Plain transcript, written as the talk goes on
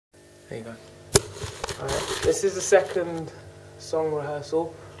There you go. Alright, this is the second song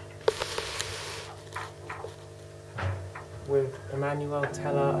rehearsal with iMMANUEL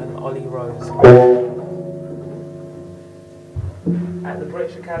Tella and Ollie Rose at the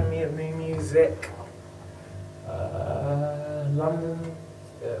British Academy of New Music, London.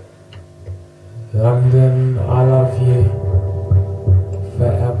 London, I love you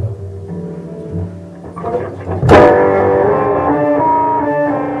forever.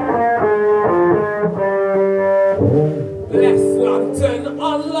 Bless London,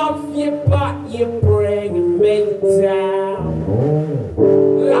 I love you, but you're bringing me down.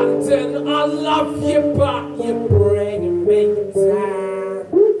 London, I love you, but you're bringing me down.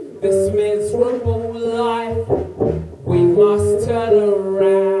 This miserable life, we must turn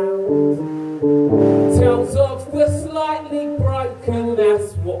around. Tales of the slightly broken,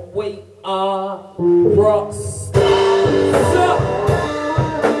 that's what we are, rock stars.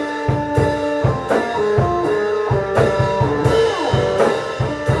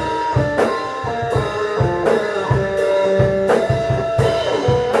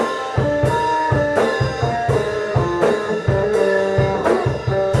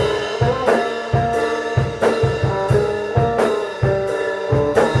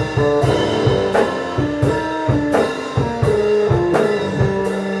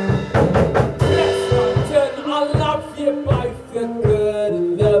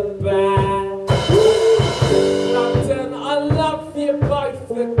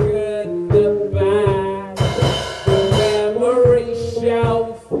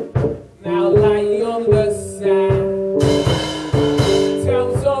 Now lay on the sand.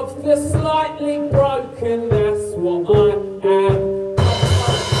 Tales of the slightly broken, that's what I am.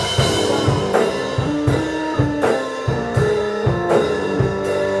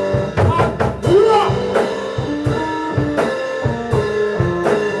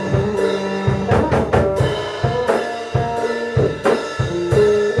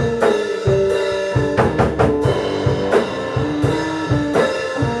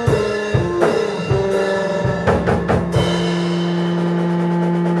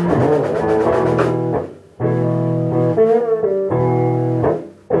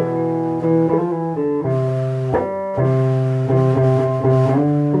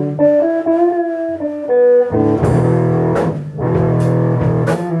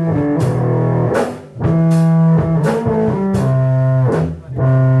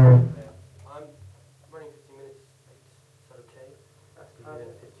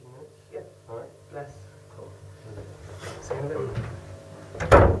 Bless. Cool. Sing a bit.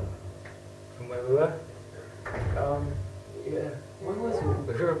 From where we were? Yeah. When was it?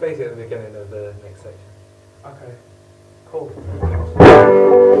 We can replace it at the beginning of the next section. Okay. Cool.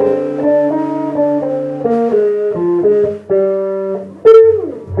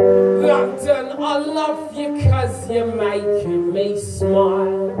 London, I love you 'cause you're making me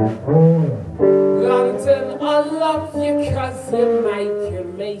smile. London, I love you 'cause you're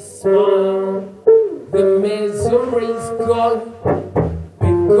making me smile. The misery's gone,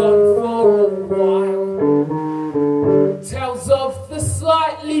 been gone for a while. Tales of the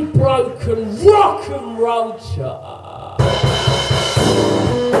slightly broken rock and roll chart.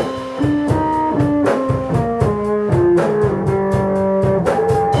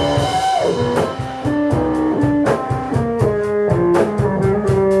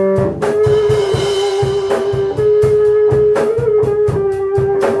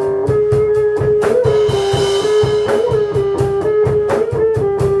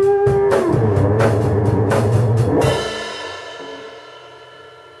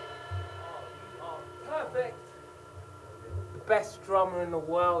 Perfect. The best drummer in the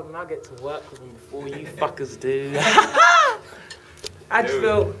world, and I get to work with him before you fuckers do. How'd you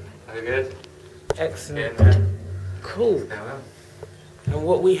feel? Very good. Excellent. Yeah, cool. And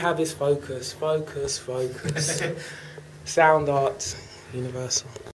what we have is focus, focus, focus. Sound arts, universal.